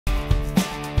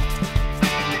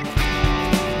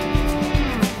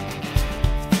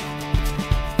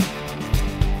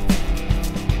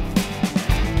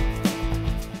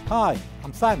Hi,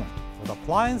 I'm Simon with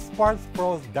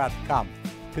AppliancePartsPros.com.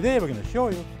 Today we're going to show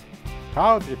you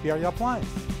how to repair your appliance.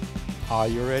 Are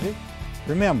you ready?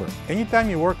 Remember, anytime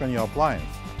you work on your appliance,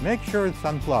 make sure it's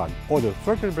unplugged or the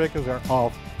circuit breakers are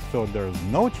off so there's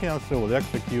no chance of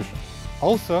electrocution.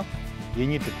 Also, you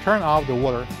need to turn off the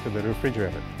water to the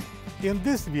refrigerator. In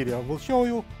this video, we'll show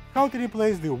you how to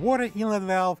replace the water inlet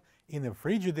valve in a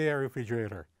Frigidaire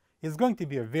refrigerator. It's going to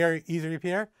be a very easy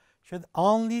repair. Should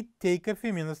only take a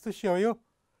few minutes to show you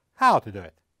how to do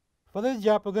it. For this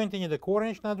job, we're going to need a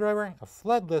 1/4-inch nut driver, a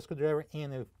flat blade screwdriver,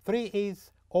 and a 3/8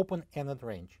 open-ended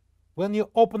wrench. When you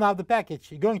open up the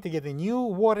package, you're going to get a new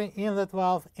water inlet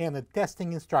valve and the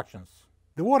testing instructions.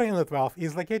 The water inlet valve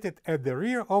is located at the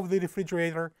rear of the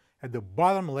refrigerator at the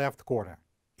bottom left corner.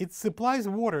 It supplies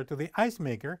water to the ice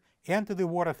maker and to the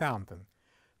water fountain.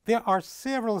 There are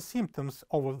several symptoms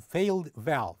of a failed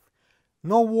valve.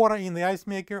 No water in the ice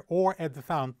maker or at the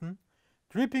fountain,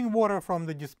 dripping water from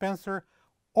the dispenser,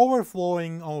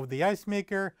 overflowing of the ice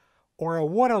maker, or a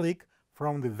water leak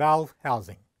from the valve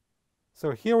housing.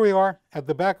 So here we are at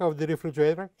the back of the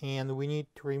refrigerator, and we need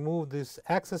to remove this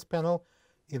access panel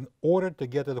in order to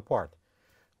get to the part.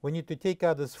 We need to take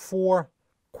out these 4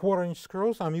 1/4-inch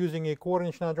screws. I'm using a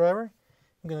 1/4-inch nut driver.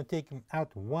 I'm going to take them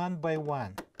out one by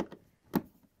one.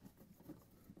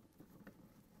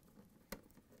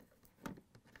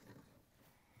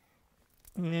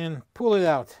 And pull it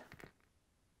out.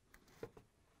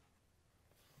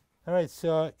 Alright,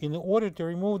 so in order to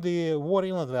remove the water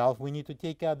inlet valve, we need to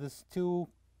take out these 2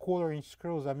 1/4-inch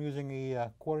screws. I'm using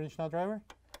a 1/4-inch nut driver.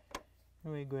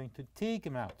 And we're going to take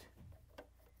them out.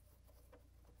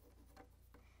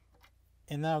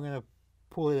 And now I'm going to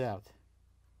pull it out.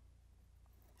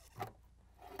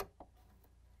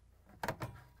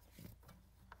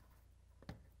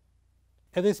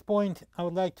 At this point, I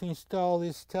would like to install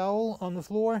this towel on the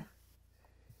floor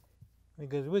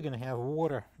because we're going to have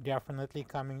water definitely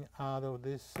coming out of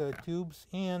these tubes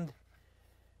and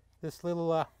this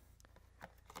little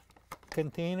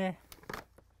container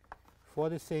for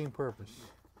the same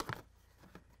purpose.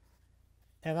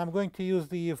 And I'm going to use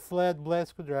the flat blade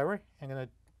screwdriver. I'm going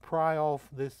to pry off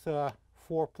these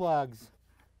 4 plugs.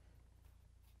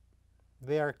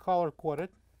 They are color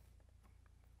coded,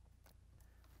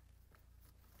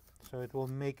 so it will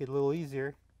make it a little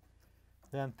easier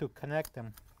than to connect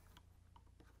them.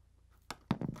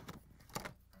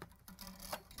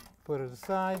 Put it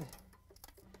aside.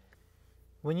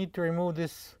 We need to remove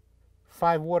these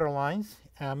 5 water lines.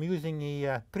 I'm using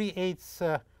a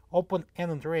 3/8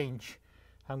 open-ended wrench.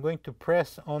 I'm going to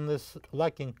press on this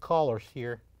locking collars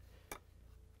here.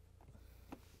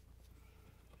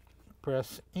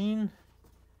 Press in,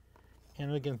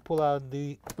 and we can pull out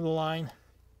the line.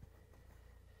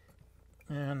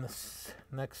 And this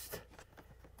next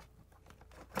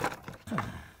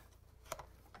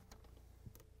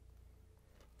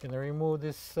gonna remove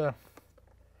this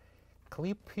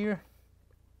clip here.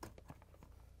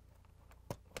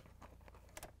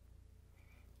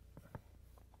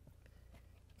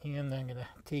 And I'm gonna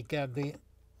take out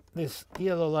this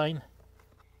yellow line.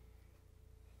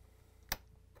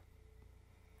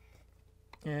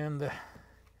 And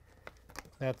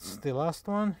that's the last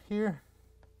one here.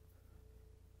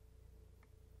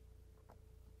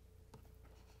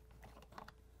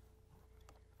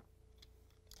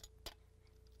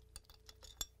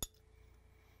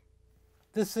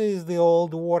 This is the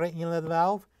old water inlet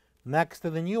valve next to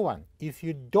the new one. If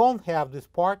you don't have this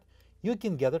part, you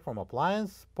can get it from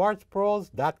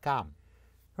AppliancePartsPros.com.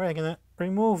 Alright, I'm going to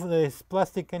remove this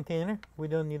plastic container. We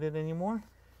don't need it anymore.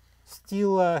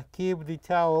 Still keep the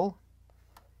towel.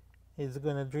 It's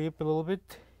going to drip a little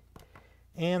bit.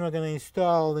 And we're going to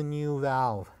install the new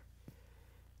valve.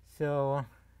 So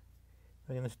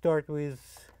we're going to start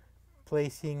with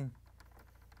placing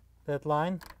that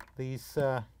line, this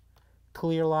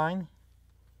clear line,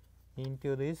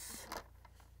 into this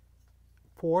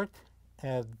port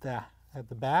at the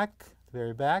back, the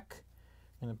very back,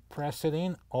 and press it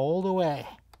in all the way.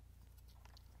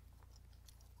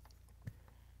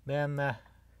 Then the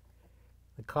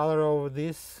color of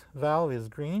this valve is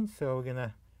green, so we're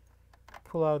gonna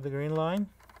pull out the green line,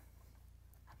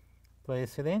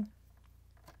 place it in,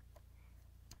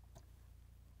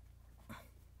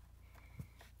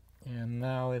 and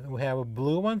now we have a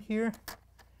blue one here,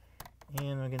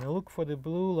 and we're gonna look for the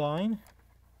blue line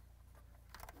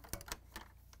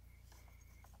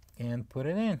and put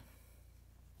it in.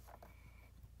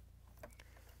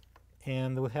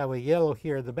 And we have a yellow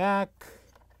here at the back,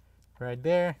 right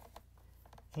there,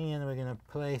 and we're gonna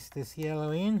place this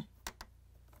yellow in.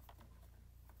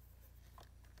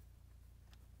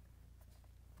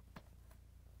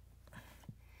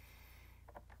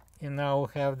 And now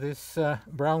we have this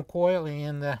brown coil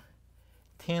and the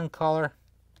tan color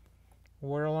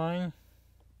water line.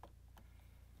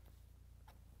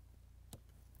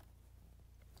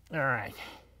 Alright,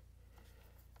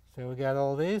 so we got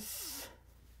all this.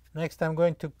 Next I'm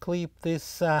going to clip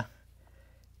this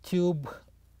tube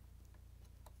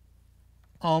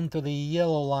onto the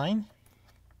yellow line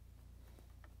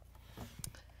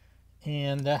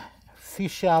and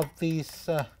fish out these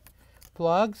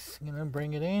plugs. I'm gonna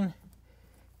bring it in,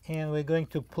 and we're going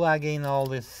to plug in all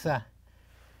these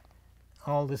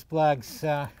plugs.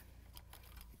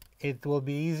 It will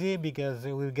be easy because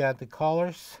we've got the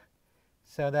colors.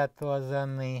 So that was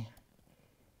on the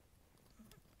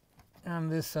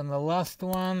last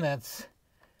one. That's,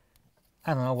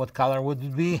 I don't know what color would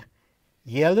it be,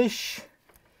 yellowish.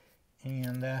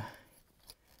 And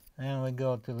then we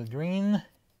go to the green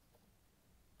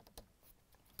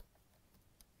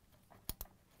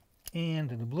and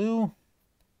to the blue.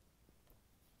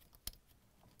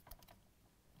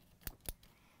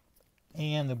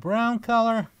 And the brown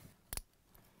color.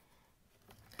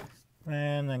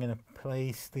 And I'm going to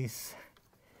place this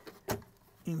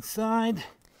inside,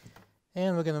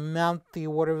 and we're going to mount the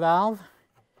water valve.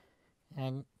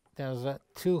 And there's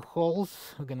 2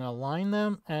 holes. We're going to align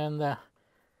them and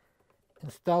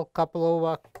install a couple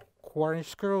of 1/4"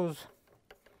 screws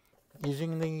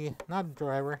using the nut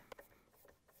driver.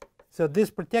 So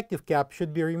this protective cap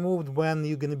should be removed when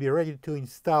you're going to be ready to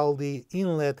install the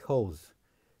inlet hose.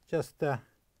 Just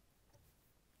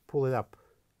pull it up.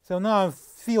 So now I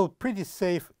feel pretty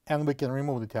safe, and we can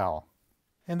remove the towel.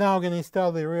 And now I'm going to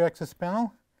install the rear access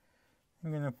panel.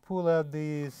 I'm going to pull out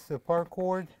this power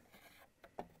cord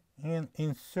and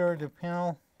insert the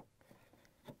panel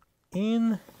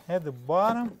in at the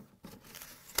bottom.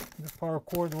 The power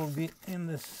cord will be in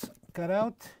this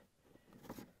cutout.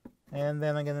 And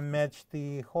then I'm going to match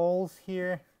the holes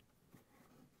here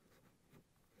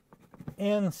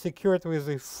and secure it with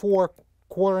the 4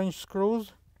 1/4"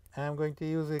 screws. I'm going to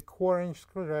use a 1/4"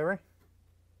 screwdriver,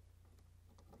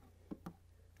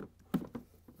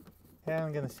 and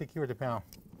I'm going to secure the panel.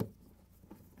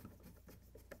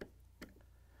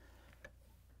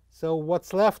 So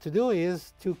what's left to do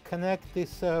is to connect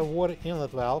this water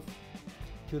inlet valve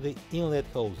to the inlet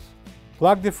hose.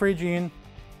 Plug the fridge in,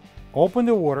 open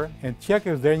the water, and check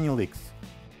if there are any leaks.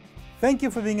 Thank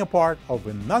you for being a part of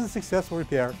another successful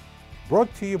repair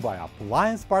brought to you by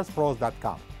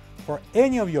AppliancePartsPros.com. For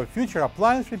any of your future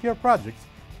appliance repair projects,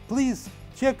 please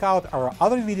check out our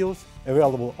other videos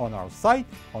available on our site,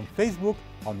 on Facebook,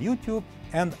 on YouTube,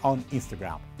 and on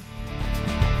Instagram.